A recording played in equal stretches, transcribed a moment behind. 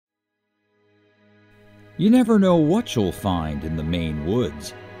You never know what you'll find in the Maine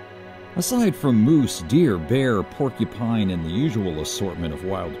woods. Aside from moose, deer, bear, porcupine, and the usual assortment of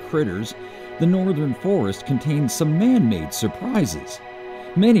wild critters, the northern forest contains some man-made surprises,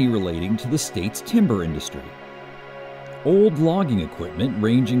 many relating to the state's timber industry. Old logging equipment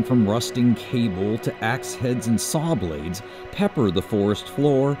ranging from rusting cable to axe heads and saw blades pepper the forest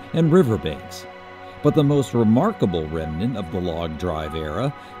floor and riverbanks. But the most remarkable remnant of the log drive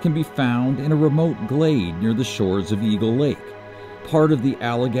era can be found in a remote glade near the shores of Eagle Lake, part of the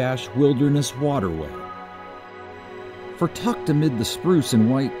Allagash Wilderness Waterway. For tucked amid the spruce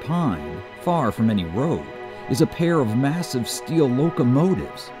and white pine, far from any road, is a pair of massive steel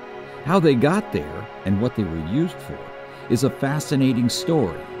locomotives. How they got there and what they were used for is a fascinating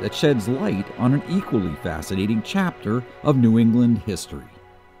story that sheds light on an equally fascinating chapter of New England history.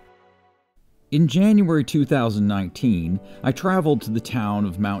 In January 2019, I traveled to the town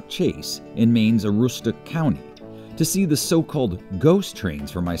of Mount Chase in Maine's Aroostook County to see the so-called ghost trains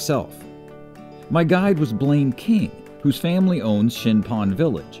for myself. My guide was Blaine King, whose family owns Shin Pond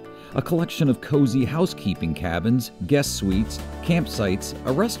Village, a collection of cozy housekeeping cabins, guest suites, campsites,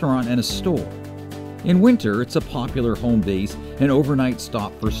 a restaurant, and a store. In winter, it's a popular home base and overnight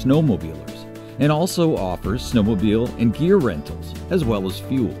stop for snowmobilers, and also offers snowmobile and gear rentals, as well as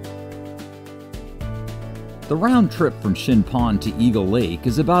fuel. The round trip from Shin Pond to Eagle Lake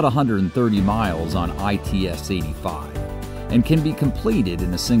is about 130 miles on ITS 85 and can be completed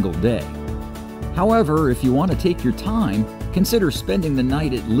in a single day. However, if you want to take your time, consider spending the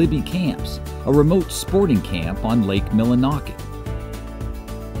night at Libby Camps, a remote sporting camp on Lake Millinocket.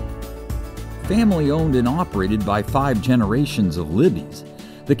 Family owned and operated by 5 generations of Libbys,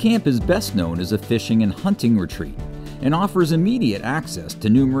 the camp is best known as a fishing and hunting retreat, and offers immediate access to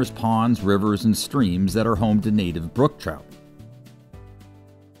numerous ponds, rivers, and streams that are home to native brook trout.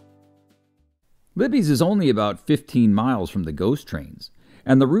 Libby's is only about 15 miles from the ghost trains,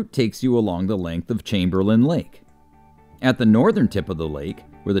 and the route takes you along the length of Chamberlain Lake. At the northern tip of the lake,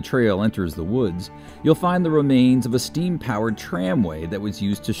 where the trail enters the woods, you'll find the remains of a steam-powered tramway that was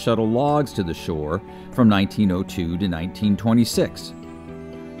used to shuttle logs to the shore from 1902 to 1926.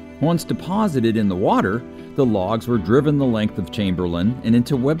 Once deposited in the water, the logs were driven the length of Chamberlain and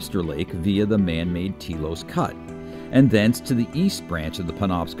into Webster Lake via the man-made Telos Cut, and thence to the east branch of the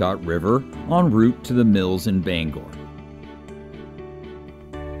Penobscot River en route to the mills in Bangor.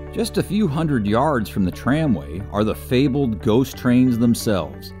 Just a few hundred yards from the tramway are the fabled ghost trains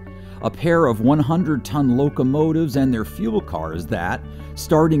themselves, a pair of 100-ton locomotives and their fuel cars that,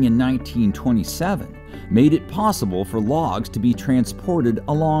 starting in 1927, made it possible for logs to be transported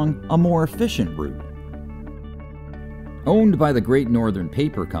along a more efficient route. Owned by the Great Northern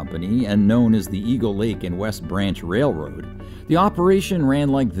Paper Company and known as the Eagle Lake and West Branch Railroad, the operation ran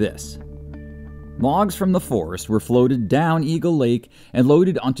like this. Logs from the forest were floated down Eagle Lake and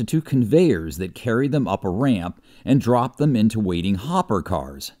loaded onto 2 conveyors that carried them up a ramp and dropped them into waiting hopper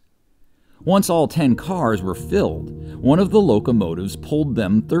cars. Once all 10 cars were filled, one of the locomotives pulled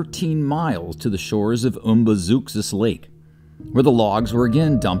them 13 miles to the shores of Umbazooksus Lake, where the logs were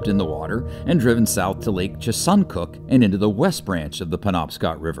again dumped in the water and driven south to Lake Chesuncook and into the west branch of the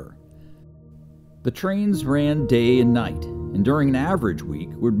Penobscot River. The trains ran day and night, and during an average week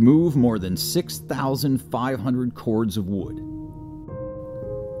would move more than 6,500 cords of wood.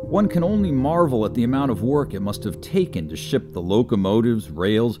 One can only marvel at the amount of work it must have taken to ship the locomotives,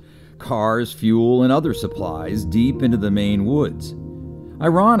 rails, cars, fuel, and other supplies deep into the Maine woods.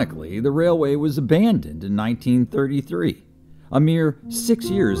 Ironically, the railway was abandoned in 1933. A mere 6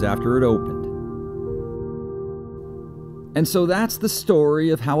 years after it opened. And so that's the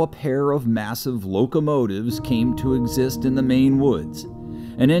story of how a pair of massive locomotives came to exist in the Maine woods,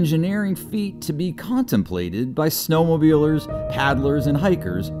 an engineering feat to be contemplated by snowmobilers, paddlers, and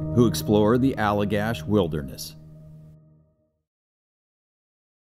hikers who explore the Allagash Wilderness.